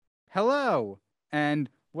Hello and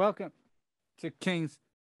welcome to King's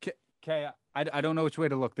I don't know which way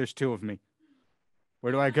to look. There's two of me.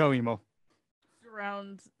 Where do I go, Emo?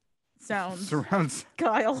 Surround sounds. Surrounds.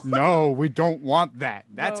 Kyle. No, we don't want that.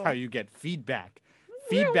 That's No. how you get feedback.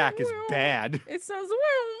 Feedback is bad. It sounds.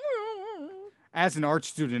 As an art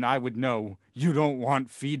student, I would know you don't want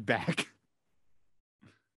feedback.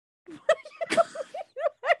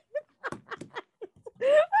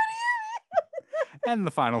 And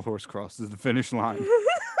the final horse crosses the finish line.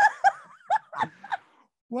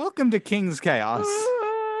 Welcome to King's Chaos.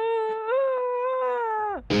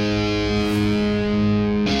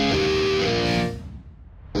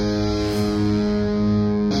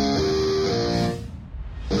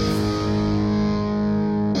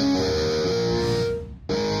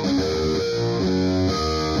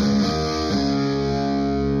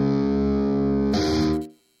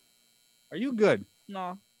 Are you good?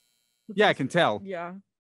 No. Yeah, I can tell. Yeah.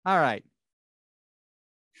 All right.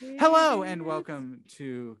 Hello and welcome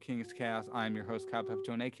to King's Chaos. I'm your host, Kyle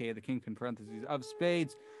Pepitone, aka the Kingpin parentheses of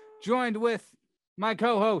Spades, joined with my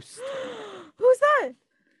co-host. Who's that?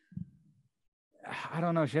 I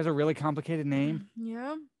don't know. She has a really complicated name.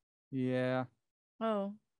 Yeah. Yeah.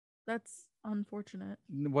 Oh, that's unfortunate.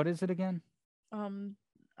 What is it again?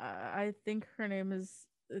 I think her name is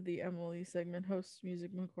the Emily segment host,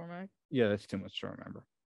 Music McCormack. Yeah, that's too much to remember.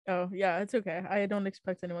 Oh, yeah, it's okay. I don't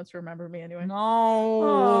expect anyone to remember me anyway. No.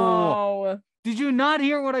 Oh. Did you not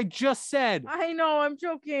hear what I just said? I know. I'm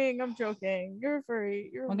joking. You're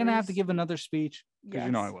I'm going to have to give another speech because Yes.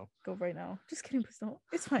 you know I will. Go right now. Just kidding, please don't.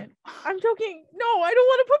 It's fine. I'm joking. No, I don't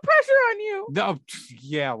want to put pressure on you. No,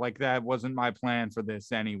 yeah, like that wasn't my plan for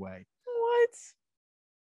this anyway. What?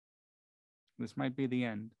 This might be the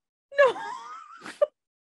end. No.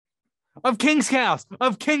 Of King's Chaos!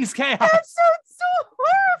 Of King's Chaos! That sounds so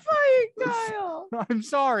horrifying, Kyle. I'm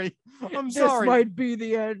sorry. This might be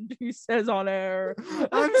the end, he says on air.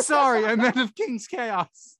 I'm sorry. I meant of King's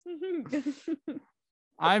Chaos.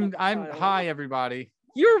 I'm Kyle. hi everybody.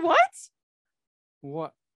 You're what?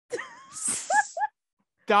 What?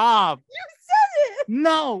 Stop. You said it.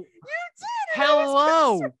 No. You did.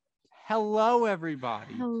 Hello. Hello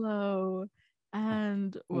everybody. Hello.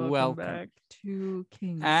 And welcome back to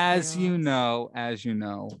King's As Chaos. you know,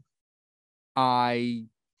 I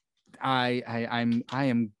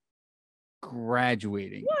am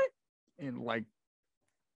graduating. What? In like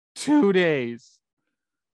 2 days.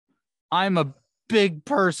 I'm a big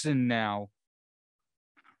person now.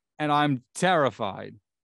 And I'm terrified.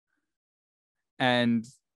 And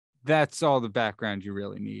that's all the background you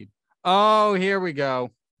really need. Oh, here we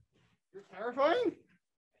go. You're terrifying?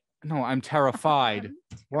 No, I'm terrified.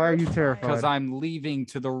 Why are you terrified? Because I'm leaving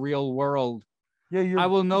to the real world. Yeah, I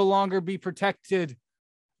will no longer be protected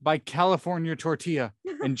by California tortilla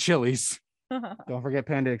and Chili's. Don't forget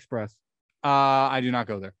Panda Express. I do not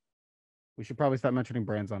go there. We should probably stop mentioning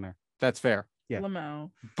brands on there. That's fair. Yeah.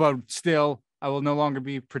 Lamau. But still, I will no longer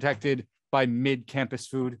be protected by mid-campus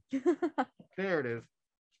food There it is.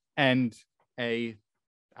 and I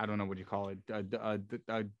don't know what you call it,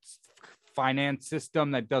 a finance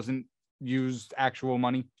system that doesn't use actual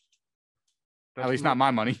money. At least not my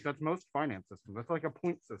money. That's most finance systems. That's like a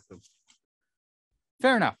point system.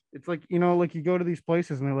 Fair enough. It's like, like you go to these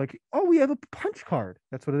places and they're like, oh, we have a punch card.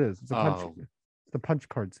 That's what it is. It's a punch. Oh. It's the punch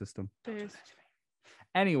card system.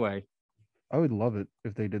 Anyway, I would love it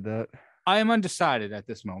if they did that. I am undecided at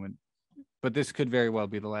this moment, but this could very well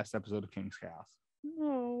be the last episode of King's Chaos.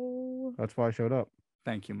 No. That's why I showed up,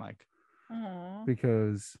 Thank you, Mike. Aw.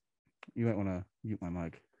 because you might want to mute my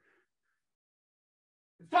mic.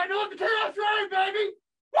 It's time to let the chaos reign, baby!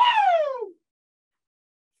 Woo!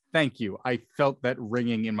 Thank you. I felt that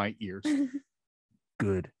ringing in my ears.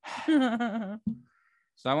 Good. So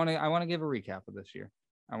I want to give a recap of this year.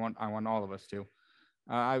 I want all of us to.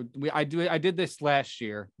 I did this last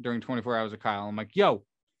year during 24 Hours of Kyle. I'm like, yo,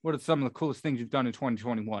 what are some of the coolest things you've done in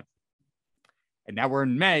 2021? And now we're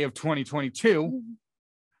in May of 2022,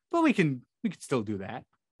 but we can still do that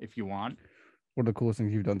if you want. What are the coolest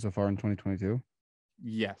things you've done so far in 2022?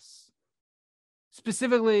 Yes.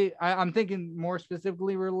 Specifically, I'm thinking more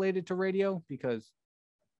specifically related to radio because,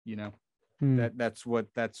 that's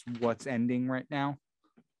what's ending right now.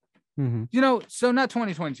 Mm-hmm. So not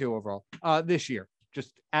 2022 overall. This year,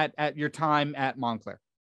 just at your time at Montclair,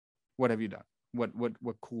 what have you done? What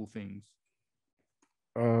cool things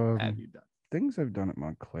have you done? Things I've done at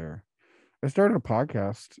Montclair. I started a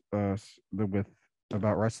podcast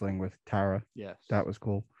about wrestling with Tara. Yes. That was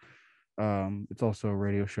cool. It's also a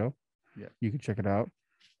radio show. Yeah. You can check it out.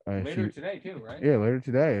 Later today too, right? Yeah, later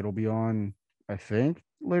today. It'll be on, I think,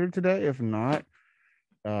 later today. If not,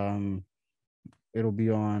 It'll be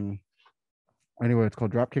on anyway. It's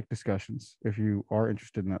called Dropkick Discussions. If you are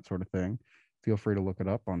interested in that sort of thing, feel free to look it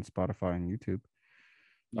up on Spotify and YouTube.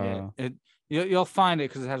 Yeah, you'll find it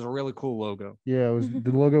because it has a really cool logo. Yeah, it was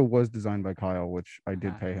the logo was designed by Kyle, which I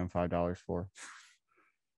did pay him $5 for.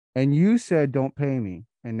 And you said don't pay me,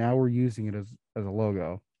 and now we're using it as a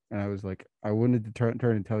logo. And I was like, I wanted to turn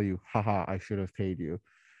and tell you, haha, I should have paid you.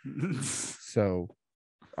 So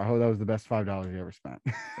I hope that was the best $5 you ever spent.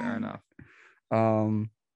 Fair enough.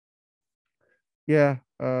 Yeah,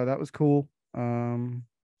 that was cool.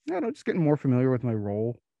 Yeah, no, just getting more familiar with my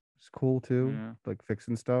role. It's cool too, like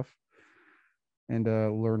fixing stuff and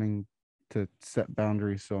learning to set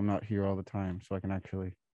boundaries so I'm not here all the time, so I can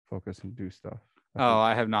actually focus and do stuff.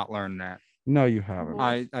 I have not learned that. No, you haven't.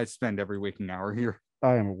 I spend every waking hour here.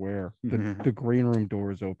 I am aware. The green room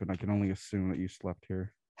door is open. I can only assume that you slept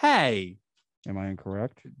here. Hey, am I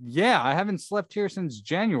incorrect? Yeah, I haven't slept here since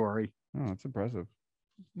January. Oh, that's impressive.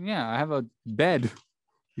 Yeah, I have a bed.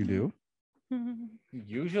 You do?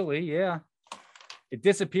 Usually, yeah. It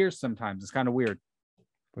disappears sometimes. It's kind of weird.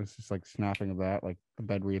 But it's just like snapping of that, like the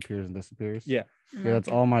bed reappears and disappears. Yeah. Yeah, that's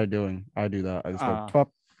all my doing. I do that. I just go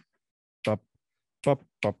pop, pop, pop,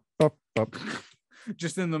 pop, pop, pop.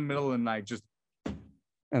 Just in the middle of the night, just.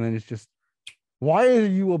 And then it's just, why are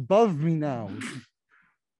you above me now?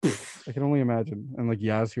 I can only imagine. And like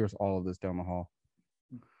Yaz hears all of this down the hall.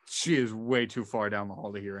 She is way too far down the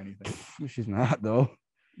hall to hear anything. She's not though.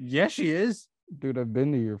 Yeah, she is. Dude, I've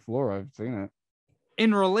been to your floor. I've seen it.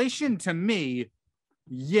 In relation to me,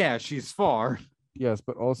 yeah, she's far. Yes,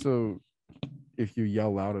 but also if you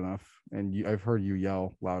yell loud enough, and I've heard you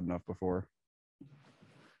yell loud enough before.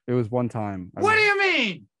 It was one time. What do you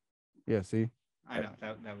mean? Yeah, see? I know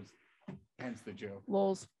that was hence the joke.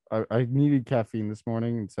 Lols. I needed caffeine this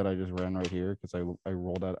morning. Instead, I just ran right here because I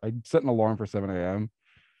rolled out. I set an alarm for 7 a.m.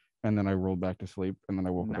 and then I rolled back to sleep. And then I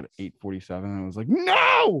woke up at 8:47 and I was like,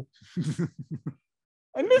 no!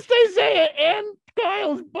 I missed Isaiah and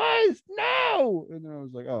Kyle's buzz. No! And then I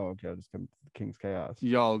was like, oh, okay. I'll just come to the King's Chaos.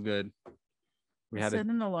 Y'all good. We had set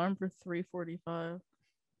an alarm for 3:45.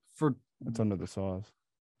 For it's under the sauce.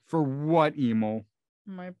 For what, Emo?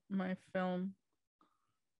 My film.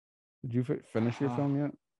 Did you finish your film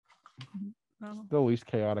yet? No. The least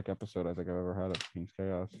chaotic episode I think I've ever had of King's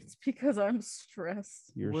Chaos. It's because I'm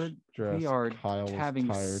stressed. You're stressed. We are Kyle having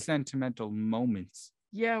tired. sentimental moments.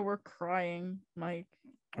 Yeah, we're crying, Mike.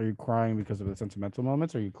 Are you crying because of the sentimental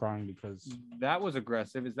moments? Or are you crying because that was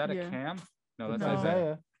aggressive? Is that a cam? No, that's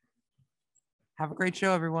Isaiah. Have a great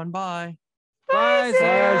show, everyone. Bye. Bye,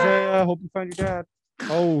 Isaiah. Hope you find your dad.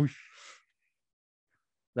 Oh,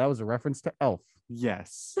 that was a reference to Elf.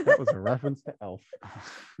 Yes. That was a reference to Elf.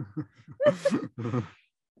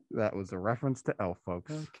 That was a reference to Elf,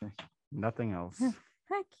 folks. Okay. Nothing else.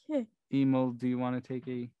 Okay. Emo, do you want to take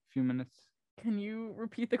a few minutes? Can you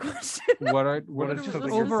repeat the question? What are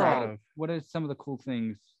something overall? you're proud of? What are some of the cool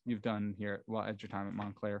things you've done here at your time at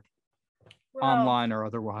Montclair, Well, online or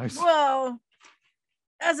otherwise? Well,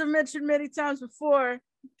 as I've mentioned many times before,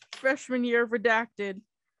 freshman year of Redacted.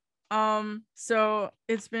 So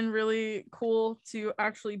it's been really cool to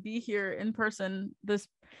actually be here in person. Did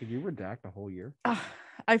you redact the whole year?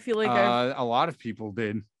 I feel like I've a lot of people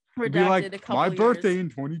did. redacted Be like, a couple my years. birthday in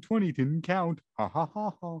 2020 didn't count. Ha ha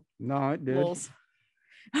ha ha. No, it did. Lols.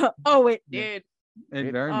 Oh, it did.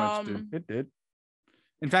 It very much did. It did.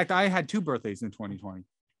 In fact, I had 2 birthdays in 2020.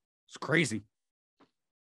 It's crazy.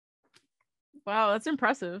 Wow, that's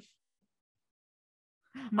impressive.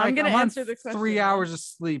 Mike, I'm gonna on answer the question. 3 hours of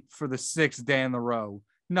sleep for the 6th day in the row.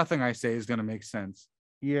 Nothing I say is gonna make sense.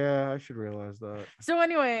 Yeah, I should realize that. So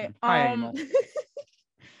anyway, Hi, Emo.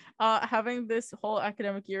 having this whole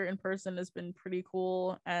academic year in person has been pretty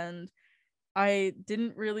cool, and I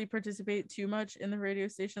didn't really participate too much in the radio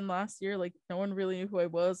station last year. Like, no one really knew who I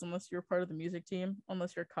was unless you're part of the music team,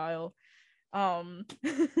 unless you're Kyle.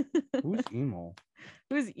 Who's Emo?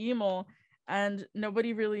 Who's Emo? And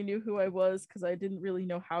nobody really knew who I was because I didn't really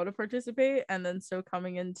know how to participate. And then so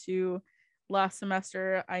coming into last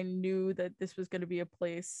semester, I knew that this was going to be a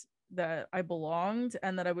place that I belonged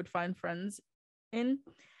and that I would find friends in.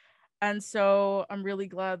 And so I'm really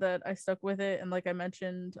glad that I stuck with it. And like I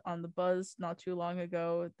mentioned on the Buzz not too long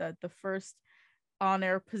ago, that the first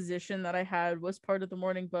on-air position that I had was part of the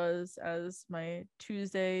Morning Buzz as my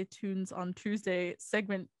Tuesday Tunes on Tuesday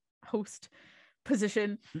segment host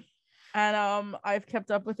position. And I've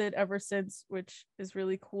kept up with it ever since, which is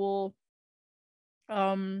really cool.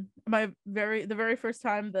 The very first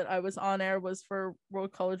time that I was on air was for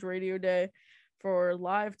World College Radio Day for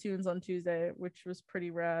live tunes on Tuesday, which was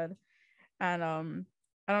pretty rad. And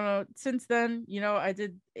I don't know. Since then, I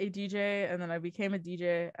did a DJ and then I became a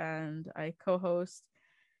DJ and I co-host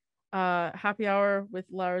Happy Hour with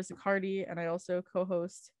Lara Zaccardi, and I also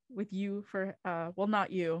co-host with you for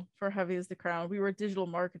not you, for Heavy as the Crown. We were digital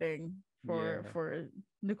marketing for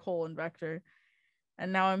Nicole and Vector.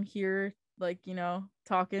 And now I'm here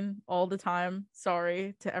talking all the time.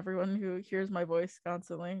 Sorry to everyone who hears my voice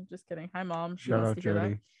constantly. Just kidding. Hi mom. She Shout wants out to hear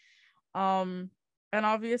Jody. that. And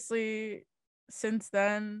obviously since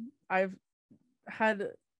then I've had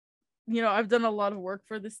I've done a lot of work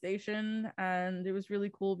for the station, and it was really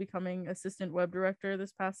cool becoming assistant web director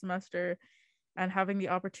this past semester and having the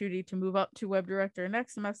opportunity to move up to web director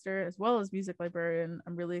next semester as well as music librarian.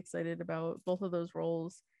 I'm really excited about both of those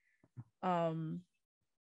roles. And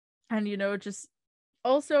just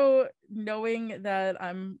also knowing that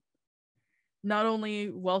I'm not only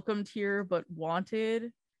welcomed here but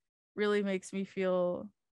wanted really makes me feel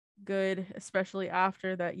good, especially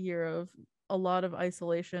after that year of a lot of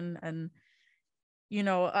isolation. And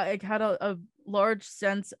I had a large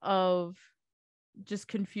sense of just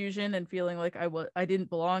confusion and feeling like I didn't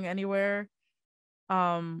belong anywhere,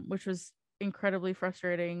 which was incredibly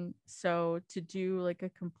frustrating. So to do like a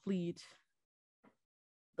complete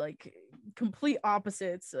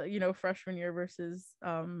opposites, freshman year versus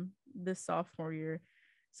this sophomore year.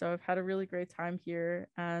 So I've had a really great time here,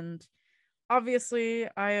 and obviously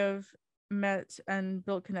I have met and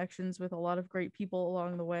built connections with a lot of great people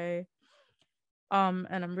along the way. And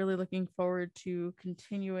I'm really looking forward to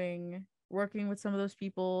continuing working with some of those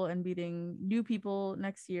people and meeting new people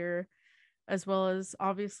next year, as well as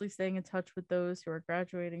obviously staying in touch with those who are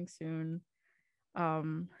graduating soon.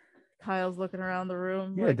 Kyle's looking around the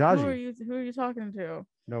room. Yeah, like, Daji. who are you talking to?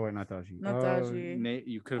 No, wait, not Daji. Not Daji. Nate,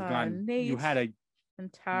 you could have gone. Nate You had a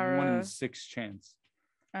and Tara 1 in 6 chance.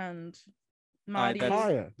 and Maddie.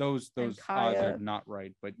 Kaya. Those odds Kaya. are not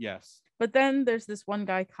right, but yes. But then there's this one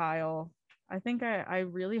guy, Kyle. I think I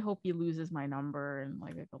really hope he loses my number in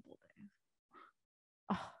like a couple days.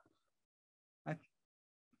 Oh.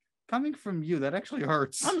 Coming from you, that actually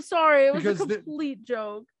hurts. I'm sorry, it was Because a complete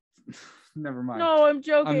joke. Never mind. No, I'm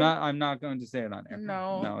joking. I'm not going to say it on air.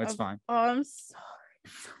 No, it's fine. Oh, I'm sorry.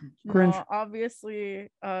 Cringe. No, obviously,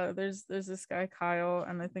 there's this guy Kyle,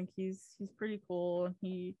 and I think he's pretty cool.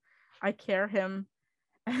 I care him,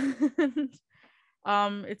 and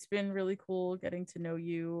it's been really cool getting to know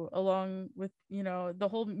you, along with the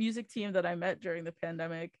whole music team that I met during the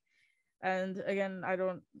pandemic. And again, I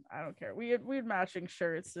don't care. We had matching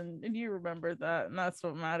shirts, and you remember that, and that's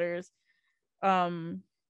what matters.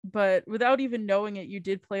 But without even knowing it, you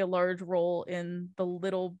did play a large role in the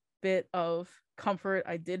little bit of comfort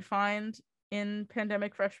I did find in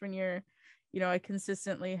pandemic freshman year. I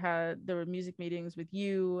consistently there were music meetings with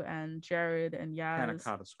you and Jared and Yaz. Panna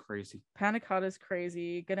Cotta's crazy. Panna Cotta's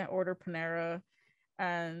crazy. Gonna order Panera.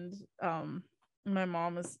 And my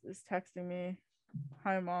mom is texting me.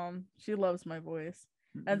 Hi mom. She loves my voice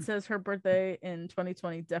and says her birthday in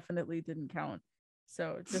 2020 definitely didn't count.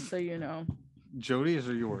 So just so you know. Jody's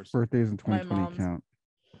or yours? Birthdays in My 2020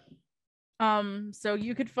 count. So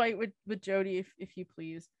you could fight with Jody if you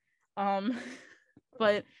please.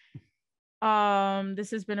 But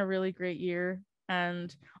this has been a really great year.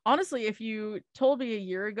 And honestly, if you told me a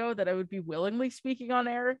year ago that I would be willingly speaking on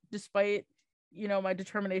air, despite my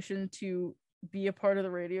determination to be a part of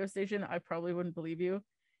the radio station, I probably wouldn't believe you,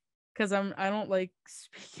 because I don't like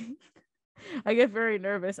speaking. I get very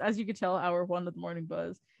nervous, as you could tell. Hour 1 of the Morning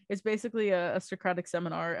Buzz, it's basically a Socratic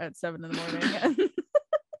seminar at 7 in the morning. And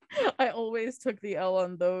I always took the L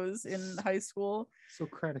on those in high school.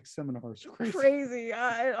 Socratic seminars, crazy.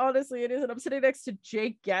 Honestly, it is. And I'm sitting next to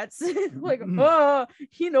Jake Getz, like,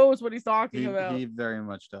 he knows what he's talking about. He very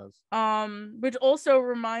much does. Which also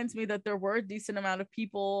reminds me that there were a decent amount of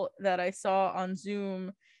people that I saw on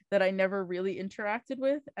Zoom that I never really interacted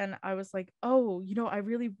with, and I was like, oh, I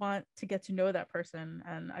really want to get to know that person,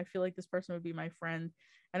 and I feel like this person would be my friend.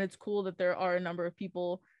 And it's cool that there are a number of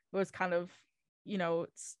people who was kind of,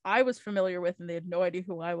 I was familiar with, and they had no idea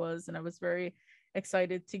who I was, and I was very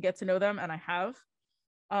excited to get to know them, and I have.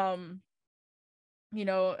 Again,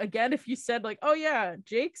 if you said like, oh yeah,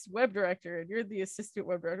 Jake's web director and you're the assistant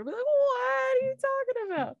web director, I'd be like, what are you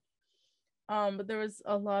talking about? But there was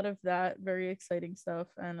a lot of that very exciting stuff,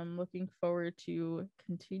 and I'm looking forward to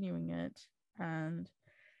continuing it, and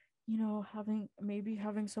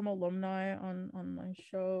having some alumni on my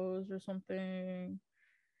shows or something.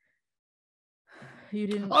 You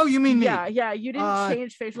didn't. Oh, you mean me? Yeah. You didn't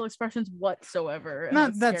change facial expressions whatsoever.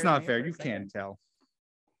 That's not fair. You can't tell.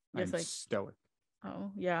 Yes, I'm stoic.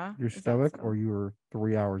 Oh yeah. You're stoic, or you were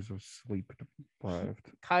 3 hours of sleep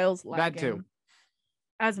deprived? Kyle's lagging. That too.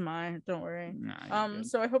 As am I. Don't worry. Nah, you're good.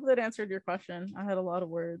 So I hope that answered your question. I had a lot of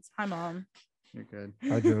words. Hi, Mom. You're good.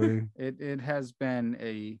 Hi, Jody. It has been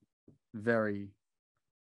a very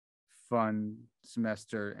fun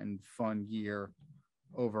semester and fun year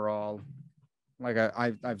overall. Like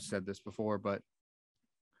I've said this before, but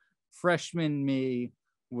freshman me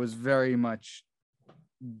was very much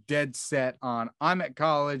dead set on I'm at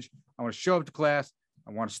college. I want to show up to class.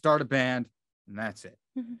 I want to start a band, and that's it.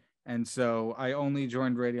 And so I only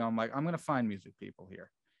joined radio. I'm like, I'm gonna find music people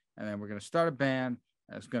here, and then we're gonna start a band.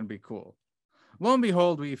 And it's gonna be cool. Lo and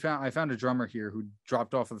behold, I found a drummer here who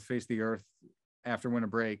dropped off of the face of the earth after winter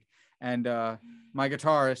break, and my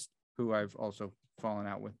guitarist, who I've also fallen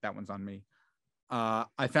out with, that one's on me.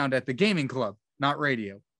 I found at the gaming club, not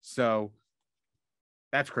radio. So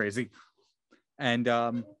that's crazy.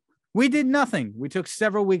 And we did nothing. We took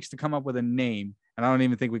several weeks to come up with a name, and I don't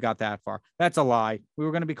even think we got that far. That's a lie. We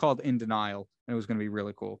were going to be called In Denial, and it was going to be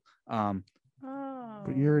really cool.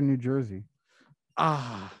 But you're in New Jersey.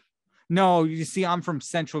 No, you see, I'm from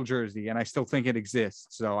Central Jersey, and I still think it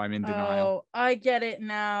exists, so I'm in denial. Oh, I get it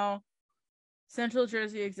now. Central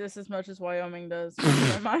Jersey exists as much as Wyoming does.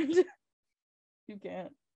 In my mind. You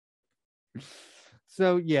can't.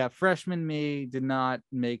 So yeah, freshman me did not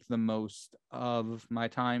make the most of my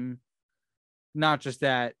time, not just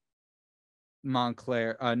at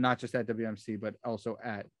Montclair, not just at WMC, but also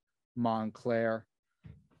at Montclair.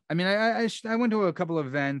 I mean, I went to a couple of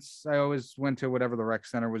events. I always went to whatever the rec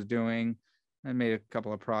center was doing. I made a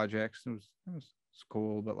couple of projects. It was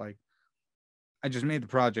cool, but like, I just made the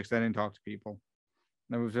projects. I didn't talk to people.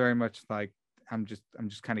 It was very much like I'm just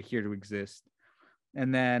kind of here to exist.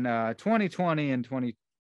 And then 2020 and the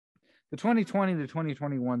 2020 to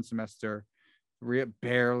 2021 semester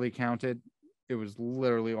barely counted. It was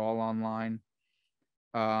literally all online.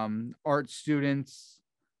 Art students,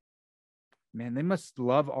 man, they must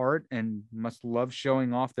love art and must love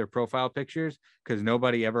showing off their profile pictures because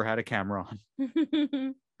nobody ever had a camera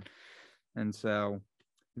on. And so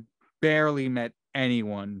barely met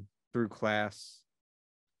anyone through class,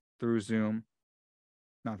 through Zoom.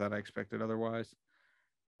 Not that I expected otherwise.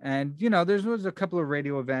 And, you know, there was a couple of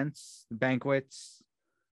radio events, banquets,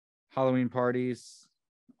 Halloween parties,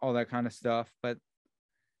 all that kind of stuff. But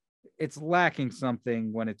it's lacking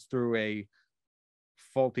something when it's through a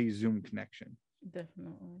faulty Zoom connection.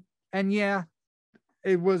 Definitely. And yeah,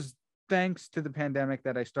 it was thanks to the pandemic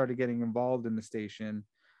that I started getting involved in the station.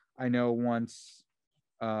 I know once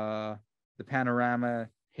the panorama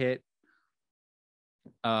hit,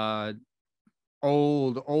 old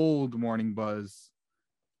Morning Buzz.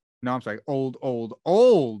 No, I'm sorry,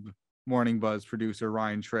 old Morning Buzz producer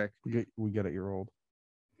Ryan Trick. We get it. You're old.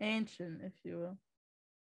 Ancient, if you will.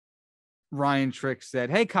 Ryan Trick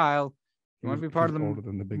said, "Hey Kyle, you want to be part of the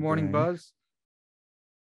Morning Bang. Buzz?"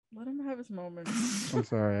 Let him have his moment. I'm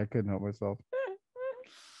sorry, I couldn't help myself.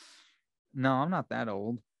 No, I'm not that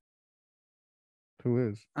old. Who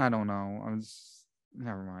is? I don't know.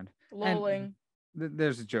 Never mind. Lolling.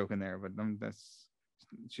 There's a joke in there, but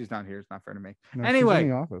she's not here. It's not fair to me. No, Anyway, she's in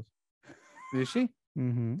the office. Is she?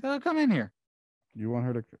 Mm-hmm. Tell her to come in here. You want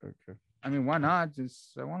her to? Okay. I mean, why not?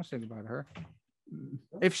 I want to say goodbye to her.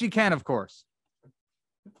 If she can, of course.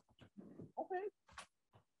 Okay.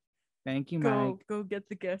 Thank you, Mike. Go get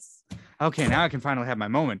the guests. Okay, now I can finally have my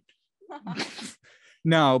moment.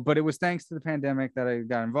 No, but it was thanks to the pandemic that I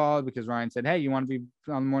got involved because Ryan said, "Hey, you want to be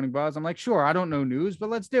on the Morning Buzz?" I'm like, "Sure, I don't know news, but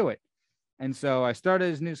let's do it." And so I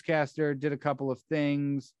started as newscaster, did a couple of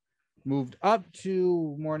things, moved up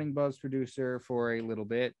to Morning Buzz producer for a little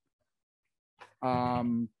bit.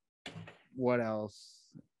 What else?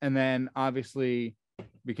 And then obviously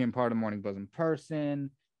became part of Morning Buzz in person.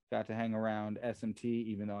 Got to hang around SMT,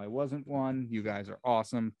 even though I wasn't one. You guys are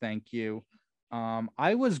awesome. Thank you.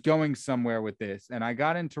 I was going somewhere with this and I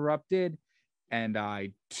got interrupted and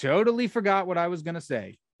I totally forgot what I was going to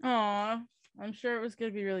say. Aw, I'm sure it was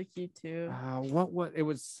going to be really cute too. What? It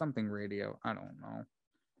was something radio. I don't know.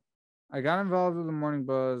 I got involved with the Morning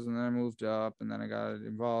Buzz and then I moved up and then I got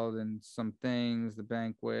involved in some things, the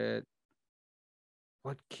banquet.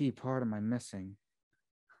 What key part am I missing?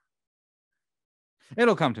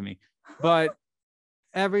 It'll come to me. But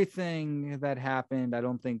everything that happened, I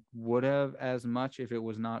don't think would have as much if it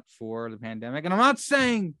was not for the pandemic. And I'm not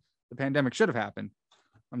saying the pandemic should have happened.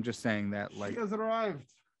 I'm just saying that, like, She has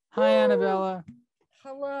arrived. Hi, Annabella.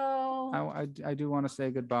 Hello. I do want to say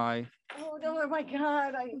goodbye. Oh no! Oh my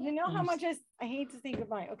God! You know how much I hate to say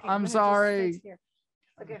goodbye. Okay. I'm gonna just sorry. sit here.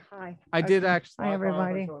 Okay. Hi. I did actually. Hi,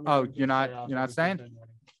 everybody. Oh, you're not staying?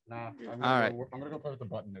 Nah. All right. I'm gonna go play with the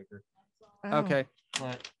button maker. Oh. Okay.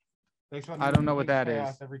 But I don't know what that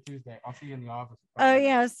is. Every Tuesday. I'll see you in the office. Oh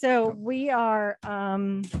yeah, so we are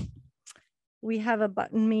we have a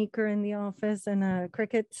button maker in the office and a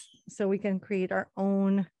Cricut, so we can create our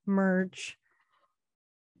own merch.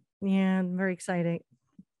 Yeah, I'm very excited.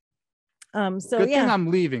 So Good thing yeah.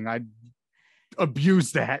 I'm leaving. I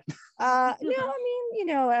abuse that. No, I mean,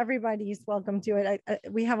 everybody's welcome to it.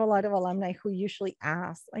 We have a lot of alumni who usually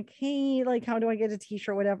ask, like, hey, like, how do I get a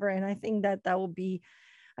t-shirt, whatever. And I think that will be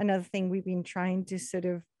another thing we've been trying to sort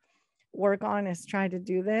of work on, is try to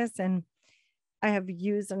do this. And I have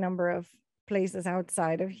used a number of places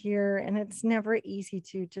outside of here, and it's never easy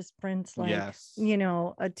to just print like, Yes.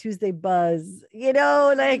 a Tuesday buzz,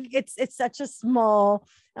 like it's such a small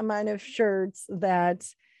amount of shirts that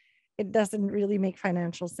it doesn't really make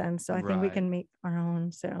financial sense. So I think we Right. can make our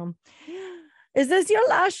own. So is this your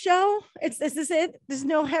last show? Is this it? There's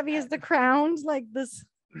no Heavy as the Crown like this?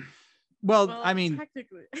 Well, I mean,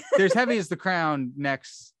 technically. there's Heavy as the Crown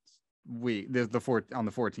next week. There's on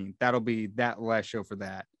the 14th. That'll be that last show for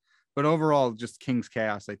that. But overall, just King's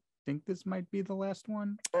Chaos. I think this might be the last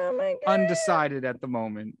one. Oh my God. Undecided at the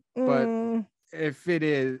moment. But Mm, if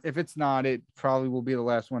it's not, it probably will be the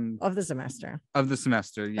last one of the semester. of the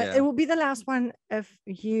semester. Yeah. It will be the last one if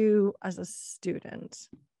you as a student,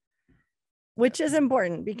 which is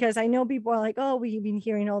important, because I know people are like, oh, we've been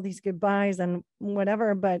hearing all these goodbyes and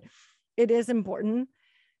whatever, but it is important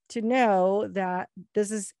to know that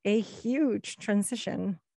this is a huge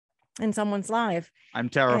transition in someone's life. I'm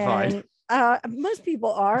terrified. And, most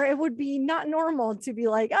people are. It would be not normal to be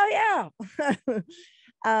like, oh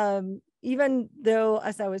yeah. Even though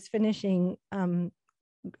as I was finishing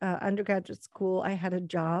undergraduate school, I had a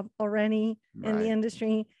job already in the Right.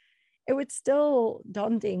 industry. It was still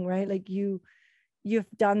daunting, right? Like you've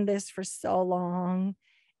done this for so long,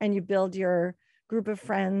 and you build your group of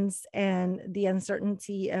friends, and the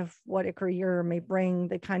uncertainty of what a career may bring,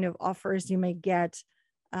 the kind of offers you may get,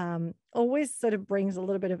 always sort of brings a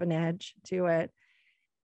little bit of an edge to it.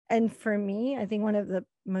 And for me, I think one of the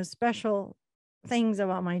most special things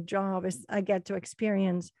about my job is I get to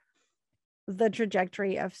experience the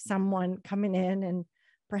trajectory of someone coming in and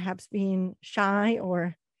perhaps being shy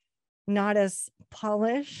or not as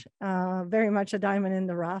polished, very much a diamond in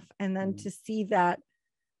the rough. And then to see that,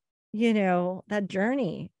 that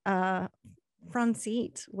journey, front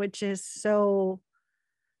seat, which is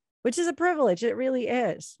a privilege. It really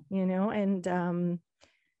is, and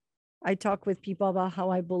I talk with people about how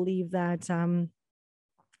I believe that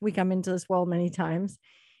we come into this world many times,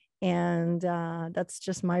 and that's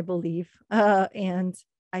just my belief. And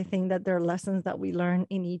I think that there are lessons that we learn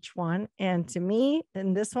in each one. And to me,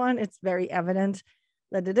 in this one, it's very evident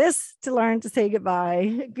that it is to learn to say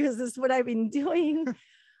goodbye, because this is what I've been doing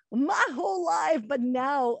my whole life. But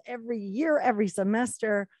now every year, every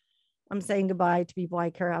semester, I'm saying goodbye to people I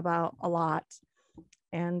care about a lot.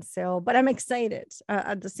 And so, but I'm excited.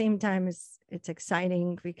 At the same time, it's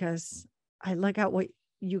exciting because I look at what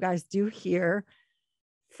you guys do here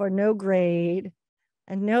for no grade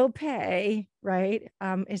and no pay, right?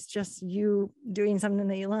 It's just you doing something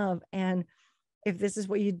that you love. And if this is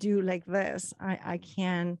what you do like this, I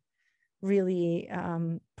can really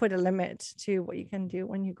put a limit to what you can do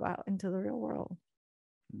when you go out into the real world.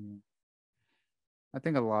 I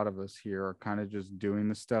think a lot of us here are kind of just doing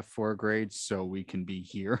the stuff for grades so we can be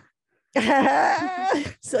here.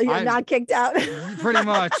 So you're not kicked out. Pretty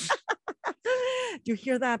much. Do you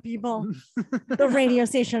hear that, people? The radio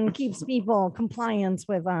station keeps people compliance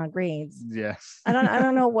with grades. Yes. I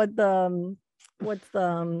don't know what's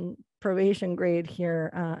the probation grade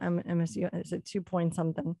here. MSU is it 2 point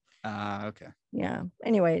something? Okay. Yeah.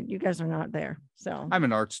 Anyway, you guys are not there. So I'm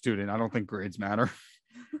an art student. I don't think grades matter.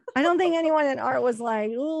 I don't think anyone in art was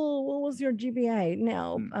like, oh, what was your GPA?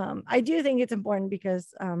 No. I do think it's important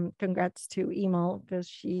because congrats to Emil, because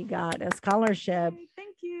she got a scholarship.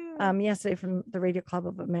 Thank you. Yesterday from the Radio Club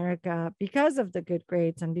of America, because of the good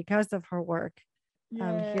grades and because of her work here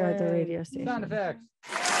at the radio station. Sound effects.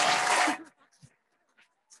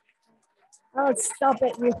 Oh, stop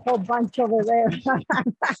it, you whole bunch over there. You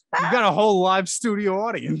got a whole live studio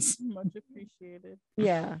audience. Much appreciated.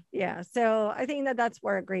 Yeah. So I think that's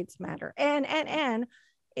where grades matter. And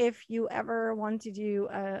if you ever want to do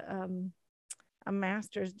a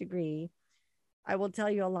master's degree, I will tell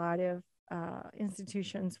you a lot of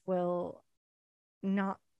institutions will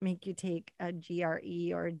not make you take a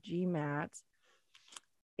GRE or a GMAT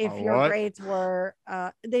if your grades were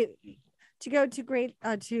to go to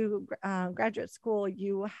graduate school,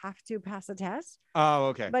 you have to pass a test. Oh,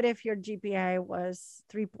 okay. But if your GPA was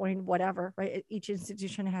 3 point whatever, right? Each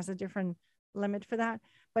institution has a different limit for that,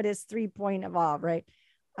 but it's 3 point above, right?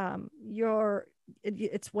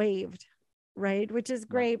 it's waived, right? Which is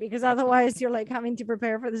great because otherwise you're like having to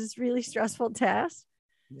prepare for this really stressful test.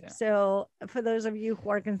 Yeah. So for those of you who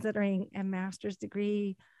are considering a master's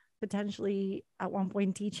degree, potentially at one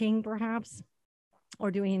point teaching perhaps,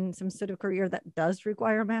 or doing some sort of career that does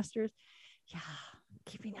require a master's, yeah,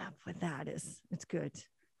 keeping up with that it's good.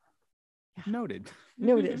 Yeah. Noted.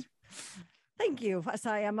 Noted. Thank you. As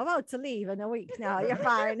I am about to leave in a week now. You're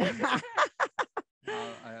fine.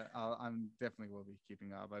 I'm definitely will be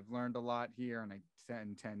keeping up. I've learned a lot here, and I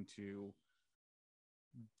intend to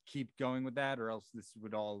keep going with that, or else this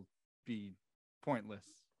would all be pointless.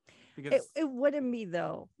 Because it wouldn't be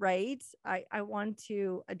though, right? I want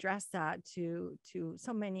to address that to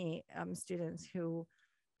so many students who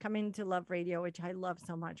come in to love radio, which I love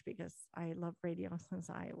so much because I love radio since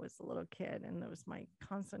I was a little kid, and it was my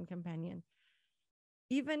constant companion.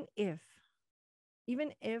 Even if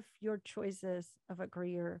your choices of a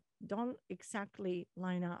career don't exactly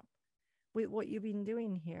line up with what you've been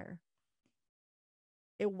doing here,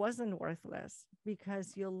 it wasn't worthless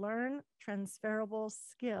because you learn transferable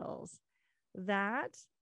skills that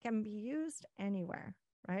can be used anywhere,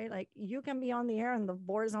 right? Like you can be on the air and the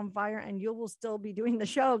board is on fire and you will still be doing the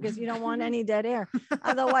show because you don't want any dead air.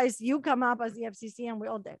 Otherwise you come up as the FCC and we're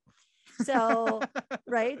all dead. So,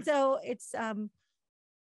 right. So it's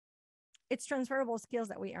transferable skills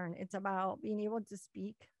that we earn. It's about being able to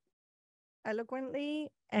speak eloquently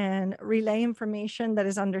and relay information that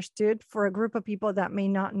is understood for a group of people that may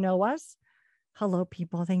not know us. Hello,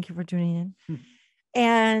 people. Thank you for tuning in.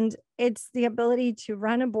 And it's the ability to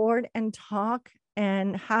run a board and talk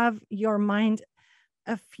and have your mind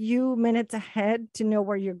a few minutes ahead to know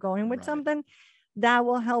where you're going with something that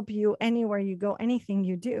will help you anywhere you go, anything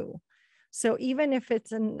you do. So even if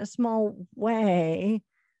it's in a small way,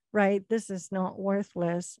 right, this is not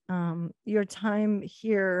worthless. Your time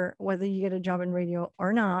here, whether you get a job in radio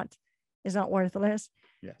or not, is not worthless.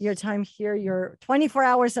 Yes. Your time here, your 24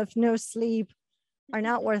 hours of no sleep are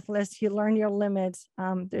not worthless. You learn your limits.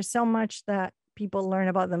 There's so much that people learn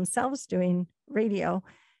about themselves doing radio,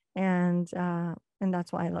 and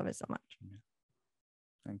that's why I love it so much.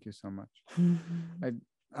 Thank you so much.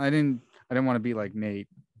 I didn't want to be like Nate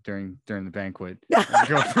during the banquet. Go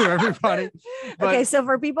through everybody. But okay, so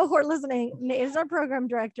for people who are listening, Nate is our program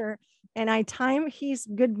director, and I time his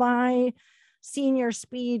goodbye senior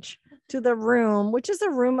speech to the room, which is a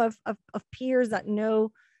room of peers that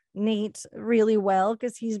know Nate really well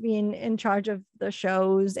because he's been in charge of the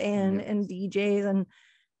shows and DJs, and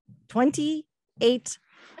 28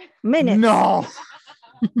 minutes. No.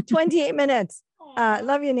 28 minutes.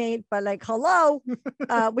 Love you, Nate, but like, hello.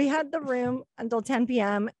 We had the room until 10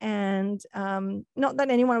 p.m. and not that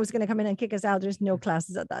anyone was going to come in and kick us out. There's no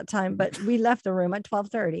classes at that time, but we left the room at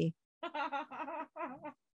 12:30.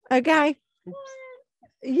 Okay.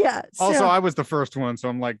 Yeah. Also, I was the first one, so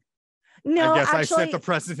I'm like, no, I guess actually, I set the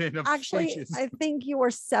precedent of speeches. I think you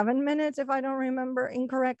were 7 minutes, if I don't remember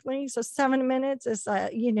incorrectly. So 7 minutes is,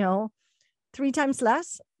 3 times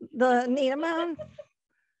less the Nate amount.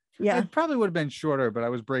 Yeah, it probably would have been shorter, but I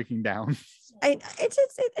was breaking down.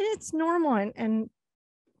 It's normal, and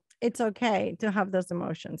it's okay to have those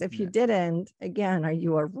emotions. If you didn't, again, are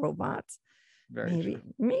you a robot?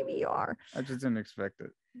 Maybe you are. I just didn't expect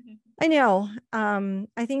it. I know.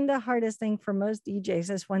 I think the hardest thing for most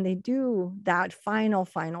DJs is when they do that final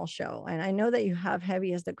show. And I know that you have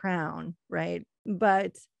Heavy as the Crown, right?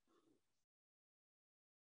 But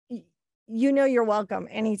you're welcome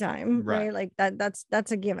anytime, right? Like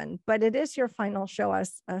that's a given. But it is your final show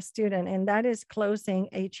as a student, and that is closing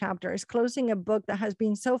a chapter. It's closing a book that has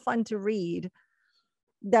been so fun to read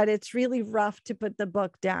that it's really rough to put the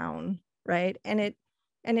book down, right? And it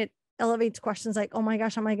elevates questions like, oh my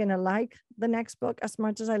gosh, am I going to like the next book as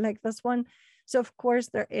much as I like this one? So of course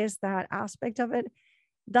there is that aspect of it.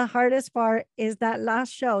 The hardest part is that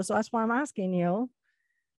last show. So that's why I'm asking you,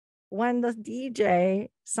 when the DJ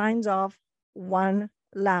signs off one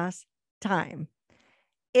last time,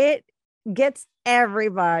 it gets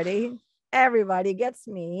everybody gets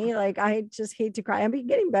me. Like, I just hate to cry. I've been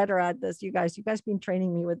getting better at this, you guys been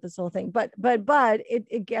training me with this whole thing, but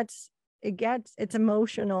it gets it's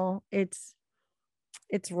emotional, it's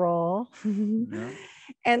raw.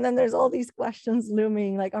 And then there's all these questions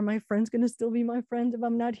looming, like, are my friends going to still be my friends if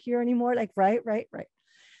I'm not here anymore? Like, right.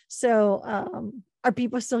 So are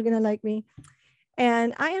people still going to like me?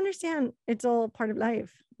 And I understand it's all part of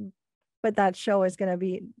life, but that show is going to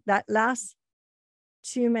be that last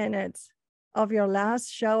 2 minutes of your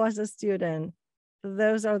last show as a student.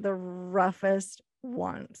 Those are the roughest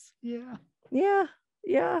ones. Yeah.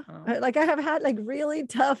 Like, I have had like really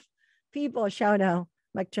tough people shout out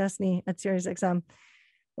McChesney at SiriusXM,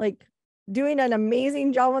 like doing an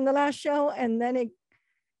amazing job on the last show. And then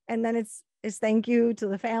it's thank you to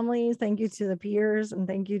the families, thank you to the peers, and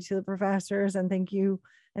thank you to the professors, and thank you.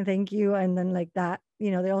 And then like that,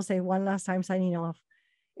 they all say one last time signing off.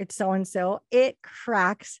 It's so and so. It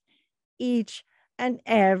cracks each and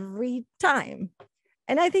every time.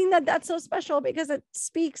 And I think that that's so special because it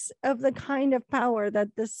speaks of the kind of power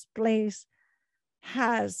that this place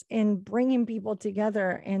has in bringing people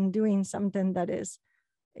together and doing something that is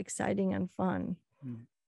exciting and fun,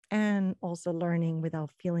 and also learning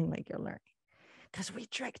without feeling like you're learning, because we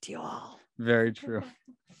tricked you all. Very true.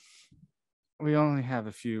 We only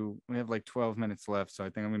have we have like 12 minutes left, so I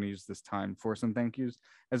think I'm going to use this time for some thank yous.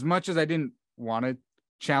 As much as I didn't want to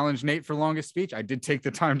challenge Nate for longest speech, I did take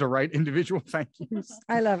the time to write individual thank yous.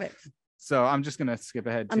 I love it. So I'm just going to skip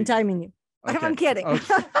ahead. I'm timing you. Okay. I'm kidding.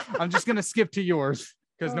 Okay. I'm just going to skip to yours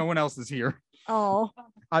because no one else is here. Oh.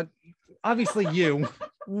 Obviously you.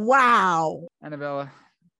 Wow. Annabella,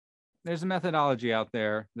 there's a methodology out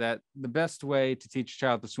there that the best way to teach a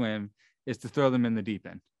child to swim is to throw them in the deep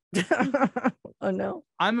end. Oh no.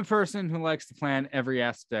 I'm a person who likes to plan every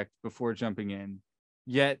aspect before jumping in.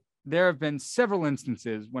 Yet there have been several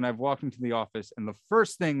instances when I've walked into the office and the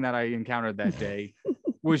first thing that I encountered that day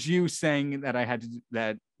was you saying that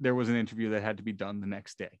that there was an interview that had to be done the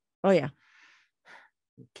next day. Oh yeah.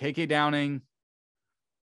 KK Downing,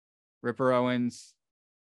 Ripper Owens,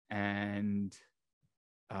 and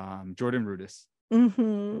Jordan Rudess.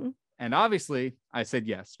 Mm-hmm. And obviously I said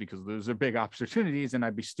yes, because those are big opportunities and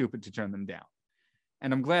I'd be stupid to turn them down.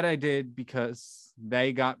 And I'm glad I did, because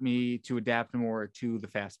they got me to adapt more to the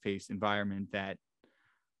fast-paced environment that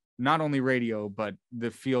not only radio, but the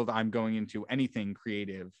field I'm going into, anything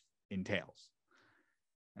creative, entails.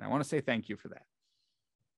 And I want to say thank you for that.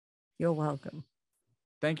 You're welcome.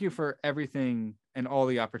 Thank you for everything and all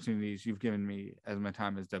the opportunities you've given me as my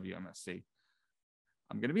time as WMSC.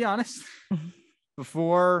 I'm going to be honest.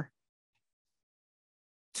 Before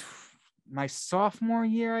my sophomore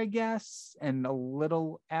year, I guess, and a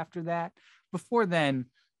little after that, before then,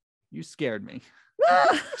 you scared me.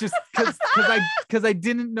 Just because I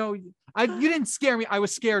didn't know you didn't scare me. I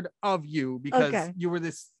was scared of you because you were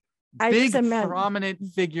this big prominent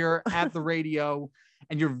figure at the radio,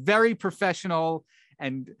 and you're very professional,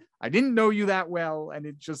 and I didn't know you that well, and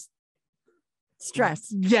it just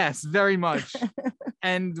stress. Yes, very much.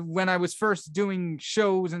 And when I was first doing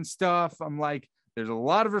shows and stuff, I'm like, there's a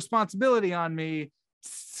lot of responsibility on me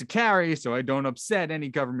to carry so I don't upset any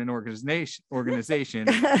government organization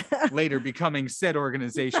later becoming said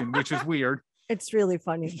organization, which is weird. It's really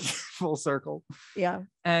funny. Full circle. Yeah.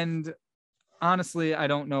 And honestly, I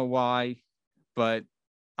don't know why, but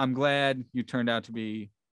I'm glad you turned out to be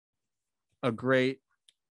a great,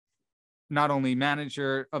 not only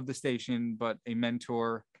manager of the station, but a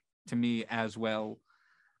mentor to me as well.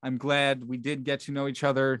 I'm glad we did get to know each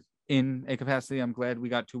other in a capacity. I'm glad we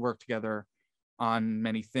got to work together on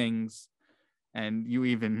many things. And you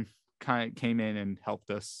even kind of came in and helped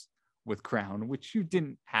us with Crown, which you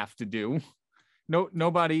didn't have to do.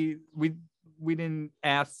 Nobody, we didn't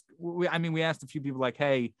ask. We asked a few people like,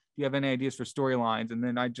 hey, do you have any ideas for storylines? And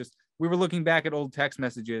then we were looking back at old text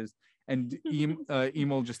messages, and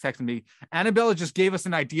Emil just texted me, Annabella just gave us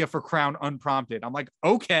an idea for Crown unprompted. I'm like,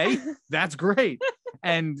 okay, that's great.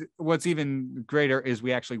 And what's even greater is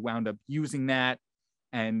we actually wound up using that,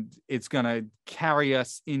 and it's going to carry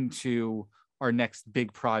us into our next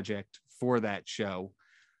big project for that show,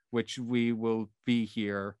 which we will be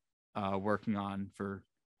here working on for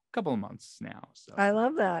a couple of months now. So I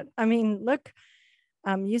love that. I mean, look,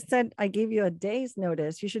 you said I gave you a day's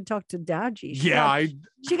notice. You should talk to Daji.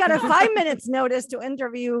 She got a 5 minutes notice to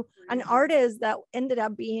interview an artist that ended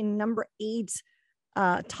up being number 8,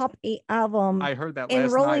 top 8 album. I heard that in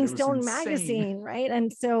last Rolling night. Stone magazine, right?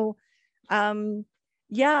 And so,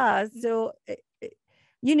 yeah. So,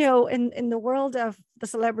 in the world of the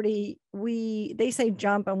celebrity, they say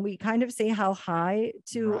jump, and we kind of say how high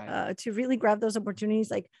to really grab those opportunities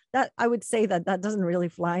like that. I would say that doesn't really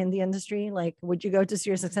fly in the industry. Like, would you go to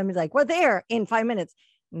SiriusXM and be like, we're there in 5 minutes?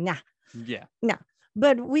 Nah. Yeah. Nah.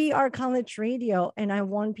 But we are college radio, and I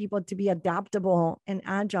want people to be adaptable and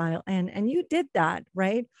agile. And you did that,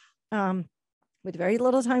 right? With very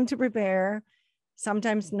little time to prepare.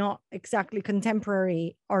 Sometimes not exactly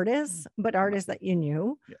contemporary artists, but artists that you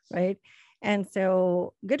knew, yes. Right? And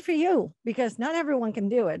so good for you, because not everyone can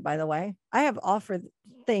do it, by the way. I have offered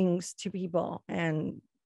things to people and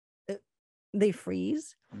they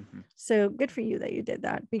freeze. Mm-hmm. So good for you that you did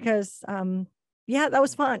that, because that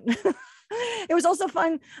was fun. It was also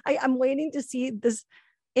fun. I'm waiting to see this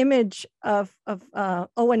image of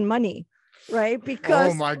Owen Money, right? Oh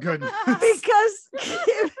Because my goodness. because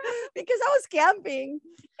because I was camping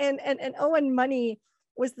and Owen Money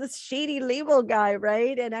was this shady label guy,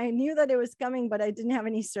 right? And I knew that it was coming, but I didn't have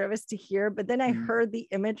any service to hear. But then I heard the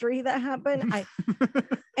imagery that happened.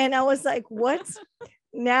 And I was like, what?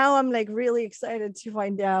 Now I'm like really excited to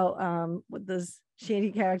find out what this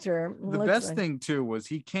shady character The looks best like. thing too was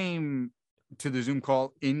he came to the Zoom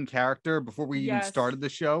call in character before we even started the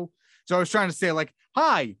show. So I was trying to say like,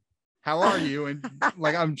 hi, how are you? And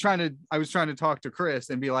like I was trying to talk to Chris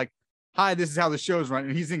and be like, hi, this is how the show's run.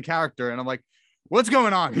 And he's in character. And I'm like, what's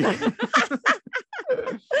going on? That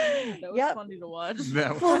was funny to watch.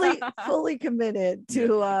 fully committed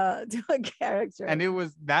to a character. And it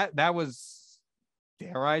was that was,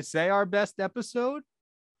 dare I say, our best episode.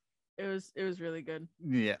 It was really good.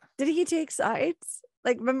 Yeah. Did he take sides?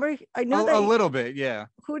 Like, remember, I know A little bit, yeah.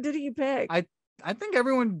 Who did he pick? I think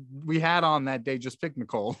everyone we had on that day just picked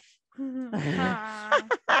Nicole. I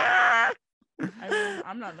mean,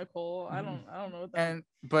 I'm not Nicole. I don't know what that.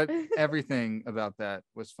 But everything about that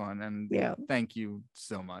was fun, and Yeah. thank you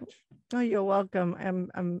so much. Oh, you're welcome.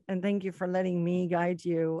 And thank you for letting me guide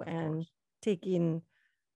you and taking,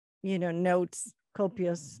 notes,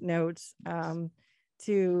 copious notes.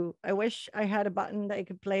 I wish I had a button that I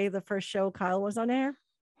could play the first show Kyle was on air.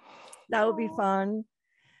 That would be fun.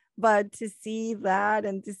 But to see that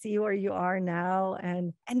and to see where you are now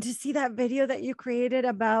and to see that video that you created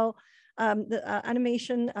about the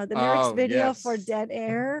animation, the lyrics video for Dead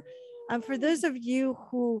Air. For those of you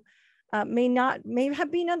who may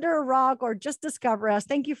have been under a rock or just discover us,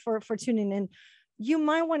 thank you for tuning in. You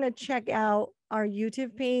might want to check out our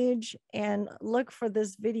YouTube page and look for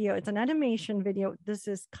this video. It's an animation video. This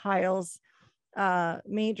is Kyle's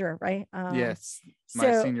major, right? Yes,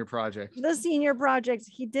 my senior project. The senior project.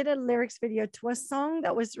 He did a lyrics video to a song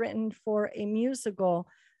that was written for a musical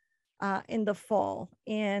in the fall,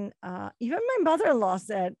 and even my mother-in-law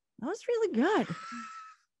said that was really good.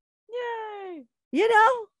 Yay!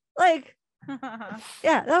 Like,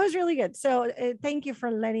 yeah, that was really good. So thank you for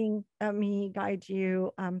letting me guide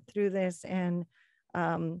you through this, and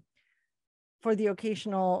for the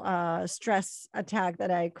occasional stress attack that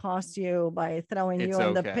I caused you by throwing you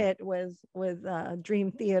in the pit with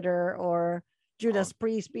Dream Theater or Judas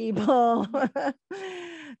Priest people.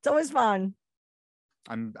 It's always fun.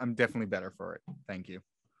 I'm definitely better for it. Thank you.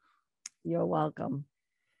 You're welcome.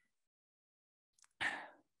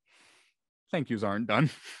 Thank yous aren't done.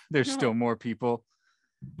 There's still more people.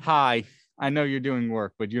 Hi, I know you're doing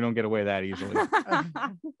work, but you don't get away that easily.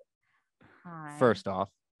 Hi. First off,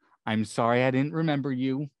 I'm sorry I didn't remember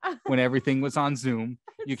you when everything was on Zoom.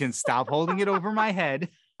 You can stop holding it over my head.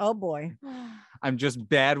 Oh boy. I'm just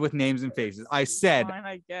bad with names and faces. I said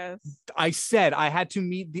I had to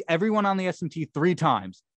meet everyone on the SMT 3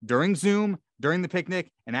 times during Zoom, during the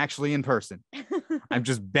picnic, and actually in person. I'm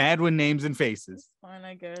just bad with names and faces. Fine,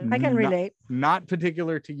 I guess. I can relate. Not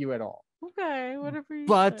particular to you at all. Okay, whatever you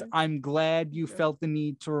But say. I'm glad you felt the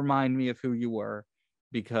need to remind me of who you were,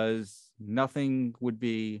 because nothing would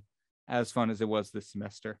be as fun as it was this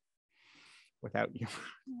semester without you.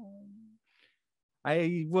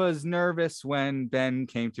 I was nervous when Ben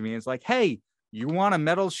came to me and was like, hey, you want a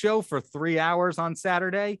metal show for 3 hours on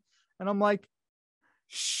Saturday? And I'm like,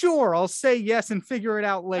 sure, I'll say yes and figure it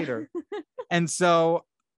out later. And so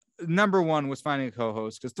number one was finding a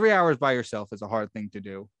co-host, because 3 hours by yourself is a hard thing to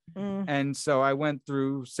do. And so I went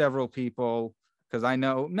through several people, because I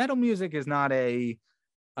know metal music is not a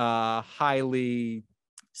highly...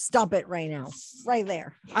 Stop it right now. Right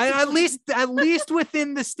there. At least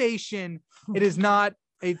within the station, it is not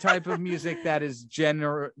a type of music that is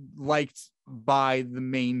liked by the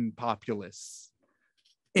main populace.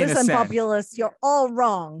 Listen, populace, you're all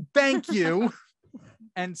wrong. Thank you.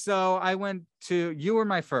 And so I went to, you were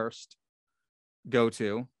my first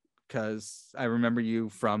go-to, because I remember you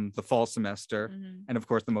from the fall semester, and of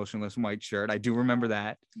course the Motionless in White shirt. I do remember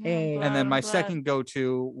that. Hey. And then my second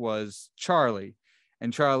go-to was Charlie.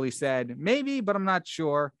 And Charlie said, maybe, but I'm not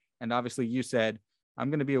sure. And obviously you said, I'm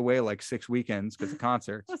going to be away like 6 weekends because of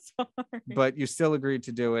concerts. Sorry. But you still agreed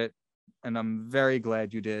to do it. And I'm very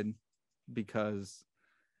glad you did, because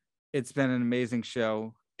it's been an amazing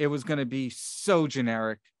show. It was going to be so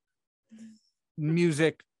generic.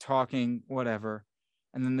 Music, talking, whatever.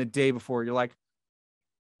 And then the day before, you're like,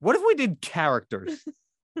 what if we did characters?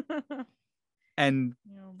 And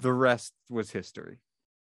the rest was history.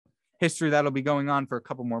 History that'll be going on for a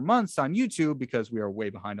couple more months on YouTube, because we are way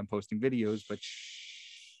behind on posting videos, but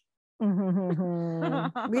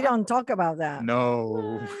we don't talk about that.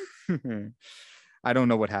 No. I don't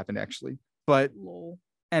know what happened actually, but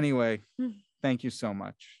Anyway, thank you so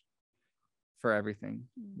much for everything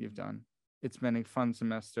you've done. It's been a fun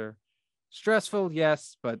semester. Stressful,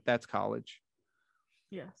 yes, but that's college.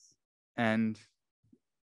 Yes. And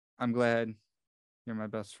I'm glad you're my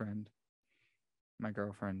best friend, my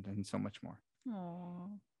girlfriend, and so much more. Aw,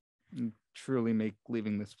 You truly make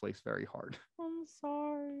leaving this place very hard I'm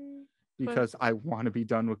sorry. because I want to be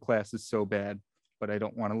done with classes so bad, but I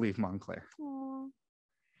don't want to leave Montclair. Aw.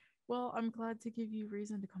 Well, I'm glad to give you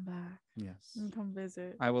reason to come back Yes. and come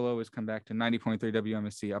visit. I will always come back to 90.3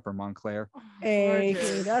 WMSC Upper Montclair. Oh, Hey, he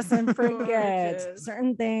gorgeous. doesn't forget Gorgeous.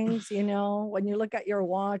 certain things, you know, when you look at your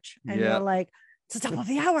watch and Yeah. you're like, it's the top of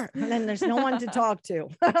the hour. And then there's no one to talk to.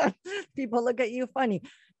 People look at you funny.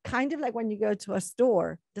 Kind of like when you go to a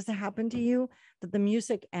store. Does it happen to you that the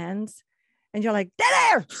music ends and you're like, dead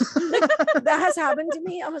air? That has happened to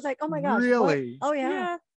me. I was like, oh my gosh. what? Really? Oh,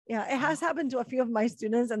 yeah. Yeah. It has happened to a few of my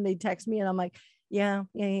students and they text me and I'm like, yeah,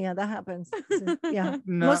 that happens. So, yeah.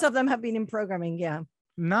 No. Most of them have been in programming. Yeah.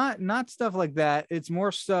 Not stuff like that. It's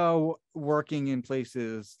more so working in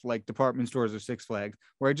places like department stores or Six Flags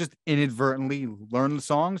where I just inadvertently learn the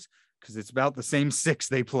songs because it's about the same six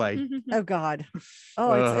they play. Oh God.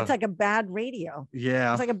 Oh, it's like a bad radio.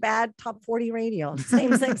 Yeah. It's like a bad top 40 radio.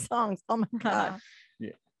 Same 6 songs. Oh my God.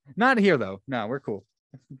 Not here though. No, we're cool.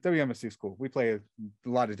 WMSC is cool. We play a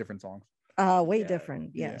lot of different songs. Way Yeah.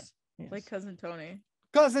 different. Yeah. Yes. Yes. Like Cousin Tony.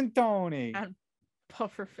 Cousin Tony. And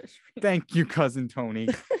Pufferfish. Thank you, Cousin Tony.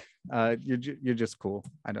 You're just cool.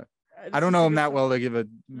 I don't It's know just a him good that song. well to give a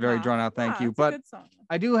very Nah, drawn out thank nah, you, it's a but good song.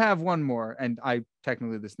 I do have one more, and I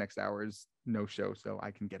technically this next hour is no show, so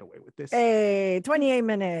I can get away with this. Hey, 28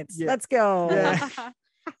 minutes. Yeah. Let's go. Yeah.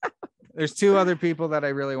 There's 2 other people that I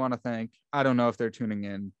really want to thank. I don't know if they're tuning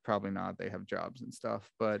in. Probably not. They have jobs and stuff.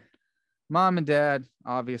 But Mom and Dad,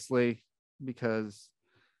 obviously, because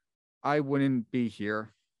I wouldn't be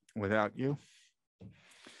here without you.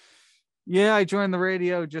 Yeah, I joined the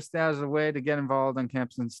radio just as a way to get involved on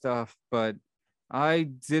camps and stuff, but I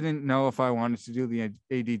didn't know if I wanted to do the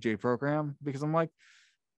ADJ program because I'm like,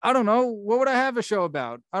 I don't know. What would I have a show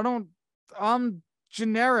about? I'm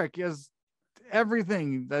generic as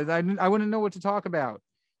everything. I wouldn't know what to talk about.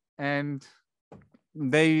 And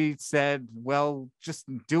they said, well, just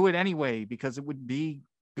do it anyway because it would be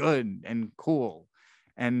good and cool.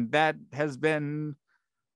 And that has been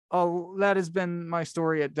my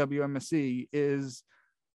story at WMSC is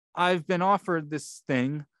I've been offered this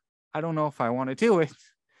thing. I don't know if I want to do it.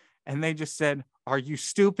 And they just said, are you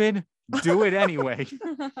stupid? Do it anyway.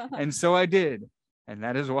 And so I did. And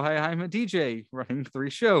that is why I'm a DJ running 3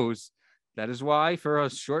 shows. That is why for a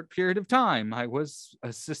short period of time, I was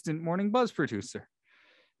assistant morning buzz producer.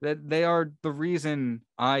 That they are the reason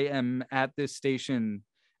I am at this station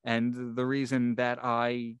and the reason that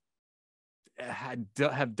I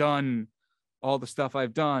have done all the stuff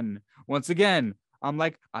I've done. Once again, I'm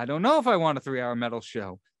like, I don't know if I want a 3-hour metal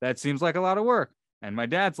show. That seems like a lot of work. And my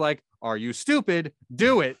dad's like, are you stupid?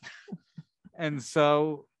 Do it. And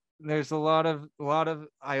so there's a lot of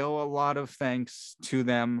I owe a lot of thanks to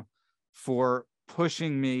them for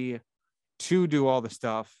pushing me to do all the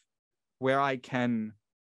stuff where I can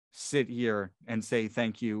sit here and say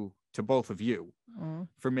thank you to both of you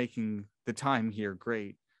for making the time here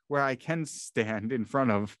great, where I can stand in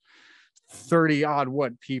front of 30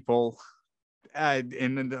 odd people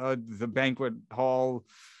in the banquet hall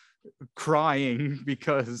crying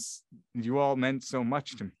because you all meant so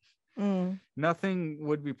much to me. Nothing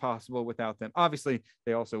would be possible without them. Obviously,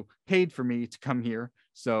 they also paid for me to come here.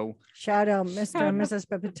 So Shout out Mr. and Mrs.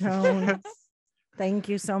 Pepitone. Thank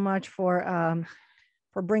you so much for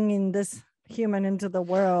bringing this human into the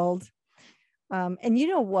world. And you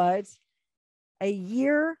know what? A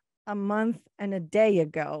year, a month, and a day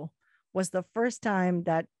ago was the first time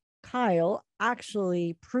that Kyle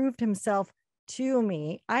actually proved himself to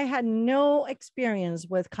me. I had no experience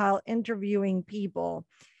with Kyle interviewing people.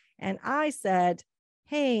 And I said,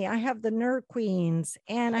 hey, I have the Nerd Queens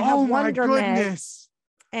and I have Wonder Men.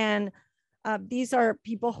 And these are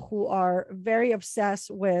people who are very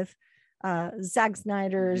obsessed with Zack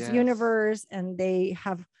Snyder's universe. And they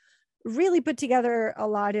have really put together a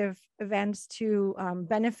lot of events to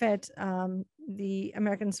benefit the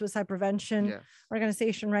American Suicide Prevention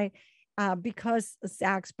Organization, right? Because of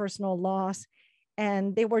Zack's personal loss.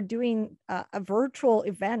 And they were doing a virtual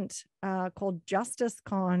event called Justice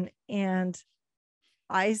Con. And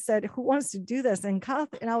I said, who wants to do this? And Kyle,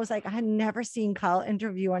 and I was like, I had never seen Kyle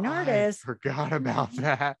interview an artist. I forgot about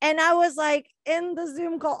that. And I was like in the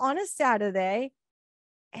Zoom call on a Saturday.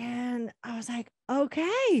 And I was like,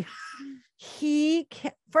 okay, he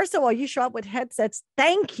can, first of all, you show up with headsets.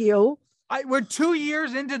 Thank you. We're 2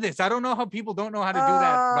 years into this. I don't know how people don't know how to do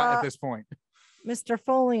that at this point. Mr.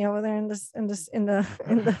 Foley over there in this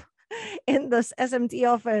SMT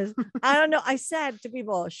office. I don't know. I said to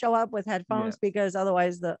people, show up with headphones because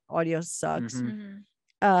otherwise the audio sucks.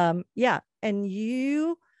 Mhm. Yeah. And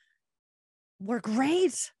you were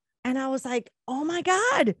great. And I was like, oh my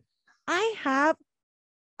God, I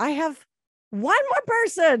have one more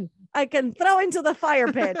person I can throw into the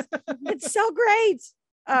fire pit. It's so great.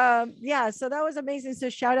 Yeah, so that was amazing. So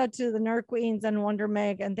shout out to the Nerd Queens and Wonder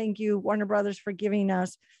Meg, and thank you, Warner Brothers, for giving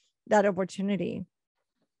us that opportunity.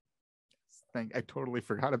 I totally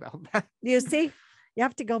forgot about that. You see, you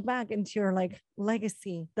have to go back into your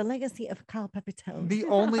legacy, the legacy of Kyle Pepitone. The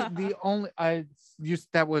only I used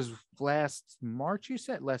that was last March. You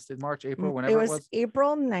said March, April, whenever it was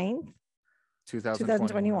April 9th,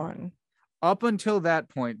 2021. Up until that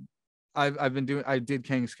point, I did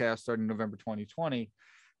King's Cast starting November 2020,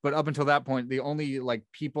 but up until that point, the only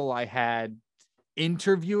people I had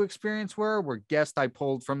interview experience were guests I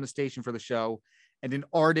pulled from the station for the show, and an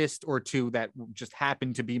artist or two that just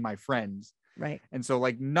happened to be my friends. Right. And so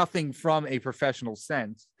nothing from a professional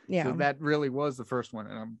sense. Yeah. So that really was the first one.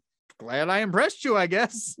 And I'm glad I impressed you, I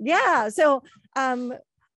guess. Yeah. So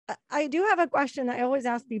I do have a question. I always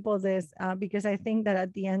ask people this because I think that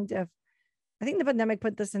at the end of, I think the pandemic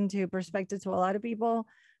put this into perspective to a lot of people,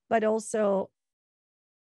 but also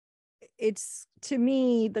it's, to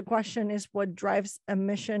me, the question is what drives a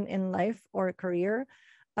mission in life or a career.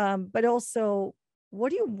 But also, what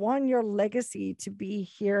do you want your legacy to be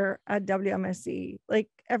here at WMSC?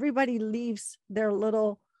 Everybody leaves their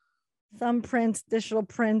little thumbprint, digital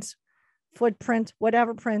print, footprint,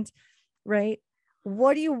 whatever print, right?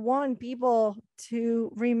 What do you want people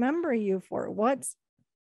to remember you for? What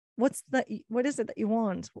is it that you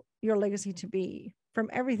want your legacy to be from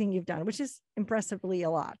everything you've done, which is impressively a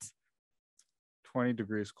lot? 20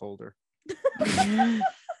 degrees colder.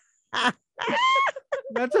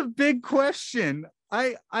 That's a big question.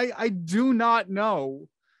 I do not know.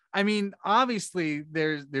 I mean, obviously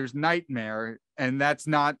there's Nightmare, and that's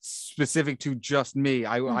not specific to just me.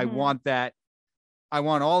 I want that. I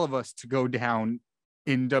want all of us to go down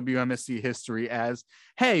in WMSC history as,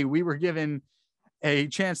 hey, we were given a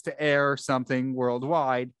chance to air something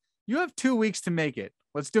worldwide. You have 2 weeks to make it.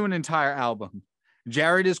 Let's do an entire album.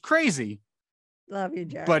 Jared is crazy. Love you,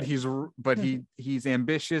 Jared. But he's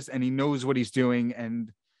ambitious, and he knows what he's doing,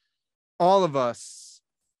 and all of us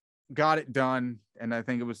got it done. And I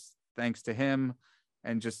think it was thanks to him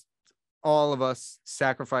and just all of us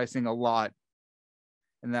sacrificing a lot.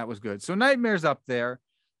 And that was good. So Nightmare's up there.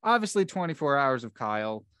 Obviously 24 Hours of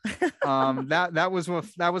Kyle. That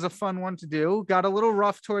was a fun one to do. Got a little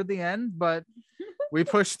rough toward the end, but we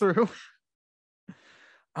pushed through.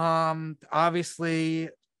 Obviously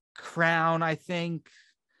Crown, I think,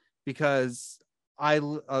 because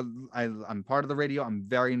I'm part of the radio. I'm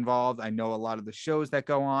very involved. I know a lot of the shows that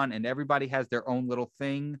go on, and everybody has their own little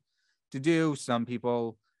thing to do. Some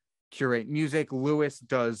people curate music. Lewis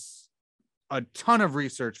does a ton of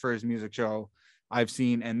research for his music show, I've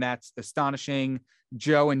seen, and that's astonishing.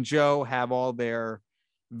 Joe and Joe have all their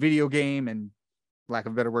video game and, lack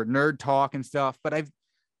of a better word, nerd talk and stuff. But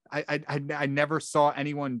I never saw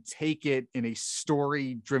anyone take it in a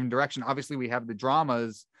story-driven direction. Obviously, we have the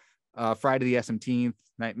dramas, Friday the 17th,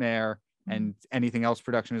 Nightmare, and anything else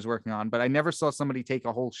production is working on. But I never saw somebody take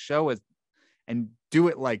a whole show and do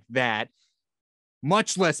it like that,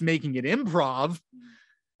 much less making it improv.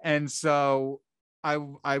 And so I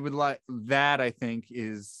would like that. I think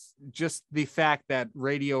is just the fact that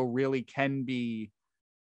radio really can be,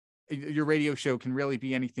 your radio show can really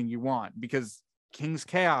be anything you want, because King's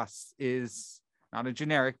Chaos is not a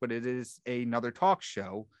generic, but it is another talk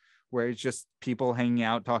show where it's just people hanging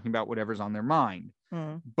out talking about whatever's on their mind.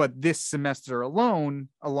 But this semester alone,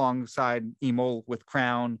 alongside Emil with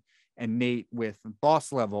Crown and Nate with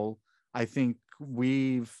Boss Level, I think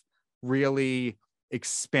we've really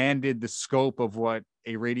expanded the scope of what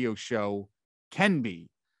a radio show can be.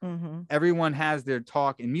 Everyone has their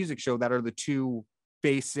talk and music show that are the two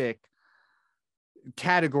basic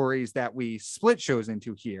categories that we split shows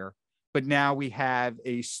into here. But now we have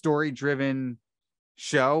a story-driven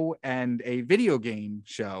show and a video game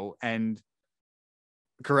show. And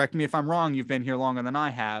correct me if I'm wrong, you've been here longer than I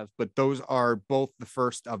have, but those are both the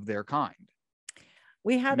first of their kind.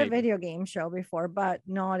 We had a video game show before, but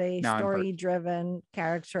not a story-driven,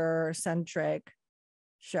 character-centric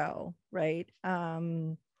show, right?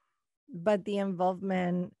 But the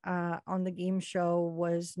involvement on the game show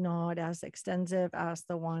was not as extensive as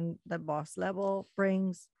the one that Boss Level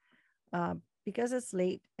brings, because it's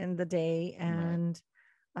late in the day, and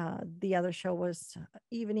The other show was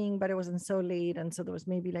evening, but it wasn't so late, and so there was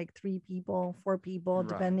maybe like 4 people, Right.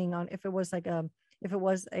 depending on if it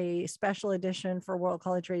was a special edition for World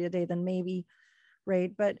College Radio Day, then maybe,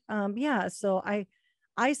 right? But yeah, so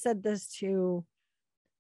I said this to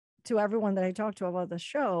everyone that I talked to about the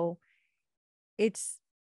show.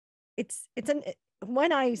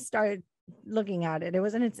 When I started looking at it, it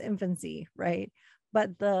was in its infancy, right?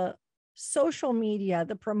 But the social media,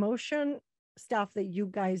 the promotion stuff that you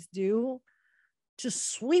guys do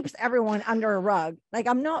just sweeps everyone under a rug. Like,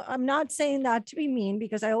 I'm not saying that to be mean,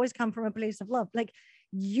 because I always come from a place of love. Like,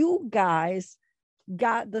 you guys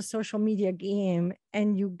got the social media game,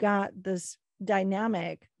 and you got this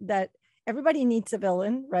dynamic that everybody needs a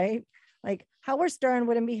villain, right? Like, Howard Stern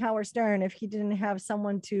wouldn't be Howard Stern if he didn't have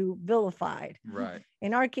someone to vilify. Right.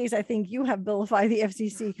 In our case, I think you have vilified the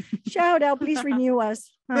FCC. Shout out, please renew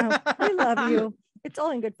us. We love you. It's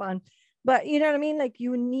all in good fun. But you know what I mean? Like,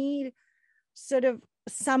 you need sort of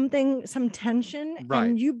something, some tension. Right.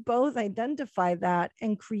 And you both identified that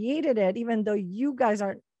and created it, even though you guys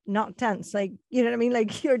are not tense. Like, you know what I mean?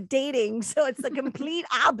 Like, you're dating. So it's the complete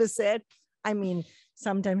opposite. I mean,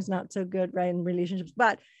 sometimes not so good, right, in relationships.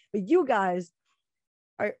 But you guys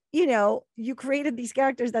are, you created these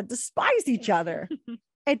characters that despise each other.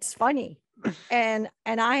 It's funny. And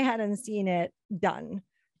I hadn't seen it done,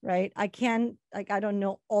 right? I don't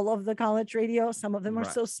know all of the college radio. Some of them are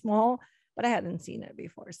Right. so small, but I hadn't seen it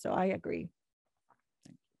before. So I agree.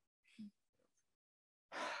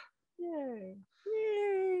 Yay.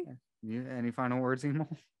 Yay. Any final words, Emil?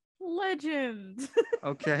 Legend.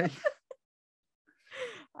 Okay.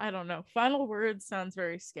 I don't know. Final words sounds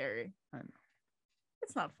very scary. I know.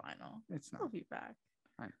 It's not final. It's I'll not. be back.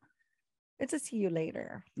 It's a see you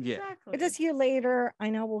later. Yeah. Exactly. It's a see you later. I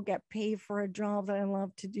know we'll get paid for a job that I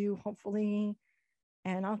love to do, hopefully.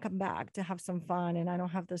 And I'll come back to have some fun, and I don't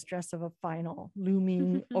have the stress of a final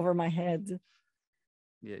looming over my head.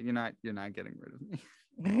 Yeah, you're not getting rid of me.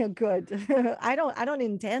 Good. I don't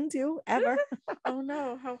intend to ever. Oh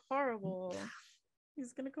no, how horrible.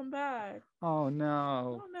 He's gonna come back. Oh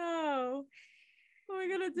no. Oh no. What are we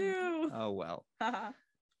gonna do? Oh well. All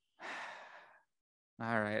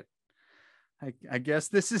right. I guess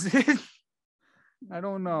this is it. I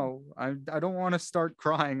don't know. I don't want to start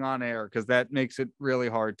crying on air, because that makes it really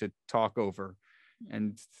hard to talk over,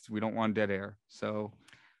 and we don't want dead air. So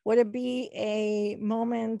Would it be a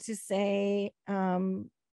moment to say, one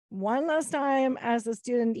last time as a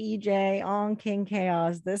student EJ on King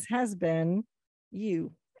Chaos, this has been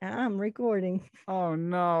you. I'm recording. oh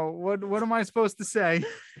no. What am I supposed to say?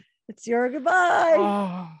 It's your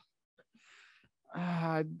goodbye.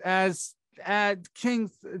 As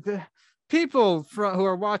Kings, the people who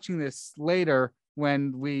are watching this later,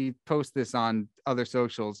 when we post this on other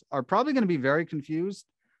socials, are probably going to be very confused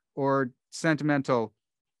or sentimental,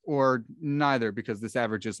 or neither, because this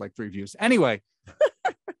averages like 3 views. Anyway,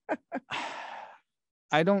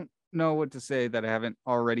 I don't know what to say that I haven't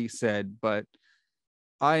already said, but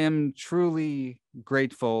I am truly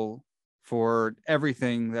grateful for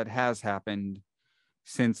everything that has happened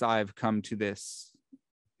since I've come to this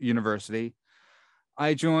university.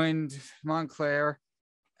 I joined Montclair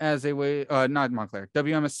as a way, not Montclair,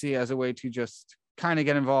 WMSC, as a way to just kind of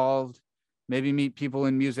get involved, maybe meet people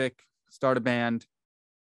in music, start a band.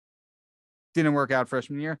 Didn't work out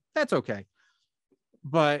freshman year. That's okay.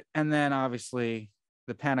 And then obviously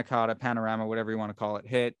the panorama, whatever you want to call it,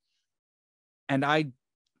 hit. And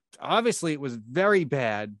obviously it was very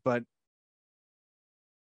bad, but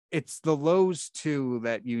it's the lows too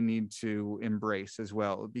that you need to embrace as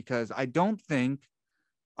well, because I don't think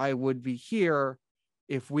I would be here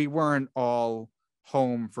if we weren't all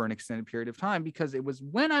home for an extended period of time, because it was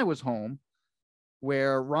when I was home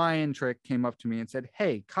where Ryan Trick came up to me and said,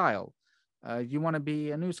 "Hey, Kyle, you want to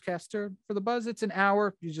be a newscaster for the Buzz? It's an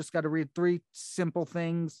hour. You just got to read 3 simple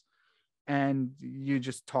things and you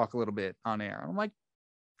just talk a little bit on air." I'm like,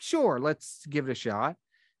 sure, let's give it a shot.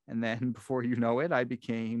 And then before you know it, I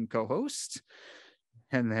became co-host,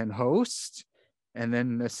 and then host, and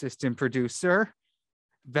then assistant producer,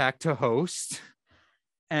 back to host.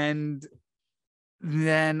 And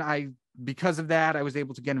then because of that, I was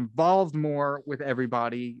able to get involved more with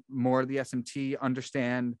everybody, more of the SMT,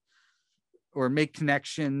 understand or make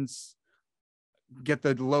connections, get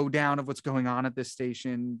the lowdown of what's going on at this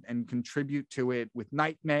station, and contribute to it with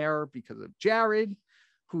Nightmare because of Jared,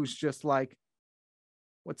 who's just like,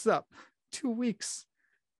 "What's up? 2 weeks,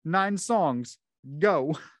 9 songs,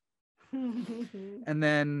 go." And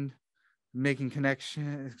then making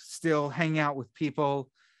connections, still hanging out with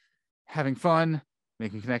people, having fun,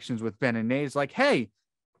 making connections with Ben and Nays. Like, "Hey,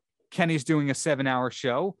 Kenny's doing a 7-hour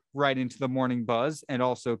show right into the morning buzz, and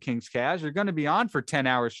also King's Cash. You're going to be on for 10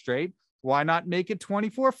 hours straight. Why not make it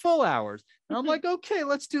 24 full hours? And I'm like, okay,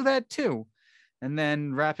 let's do that too. And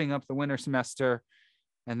then wrapping up the winter semester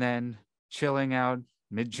and then chilling out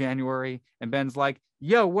mid-January. And Ben's like,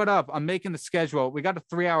 yo, what up? I'm making the schedule. We got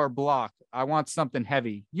a 3-hour block. I want something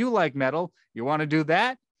heavy. You like metal. You want to do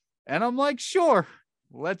that? And I'm like, sure,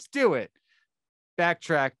 let's do it.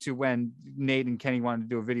 Backtrack to when Nate and Kenny wanted to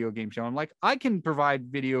do a video game show. I'm like, I can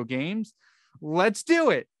provide video games. Let's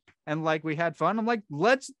do it. And like, we had fun. I'm like,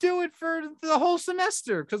 let's do it for the whole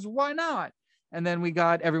semester, because why not? And then we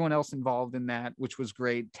got everyone else involved in that, which was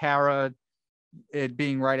great. Tara, it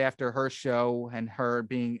being right after her show and her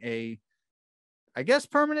being a, I guess,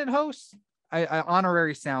 permanent host. I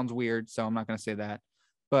honorary sounds weird, so I'm not going to say that.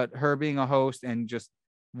 But her being a host and just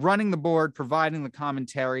running the board, providing the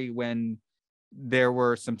commentary when there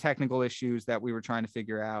were some technical issues that we were trying to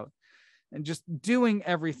figure out, and just doing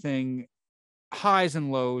everything, highs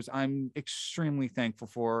and lows, I'm extremely thankful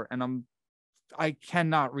for. And I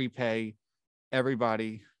cannot repay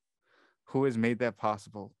everybody who has made that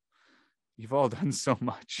possible. You've all done so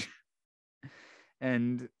much.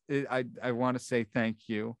 And I want to say thank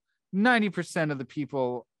you. 90% of the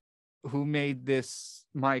people who made this,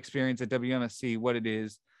 my experience at WMSC, what it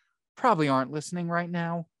is, probably aren't listening right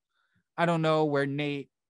now. I don't know where Nate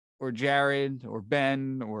or Jared or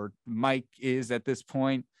Ben or Mike is at this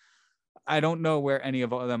point. I don't know where any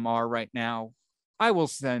of them are right now.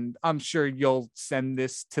 I'm sure you'll send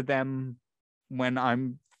this to them when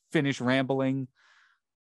I'm finished rambling.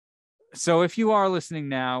 So if you are listening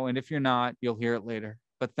now, and if you're not, you'll hear it later.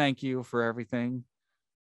 But thank you for everything.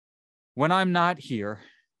 When I'm not here,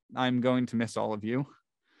 I'm going to miss all of you.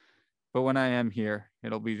 But when I am here,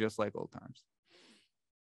 it'll be just like old times.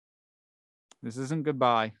 This isn't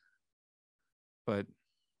goodbye, but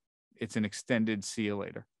it's an extended see you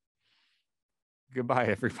later. Goodbye,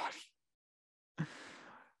 everybody.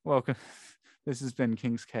 Welcome. This has been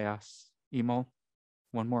King's Chaos. Emo,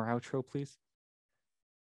 one more outro, please.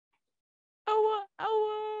 That's all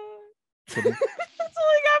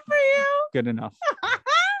I got for you. Good enough.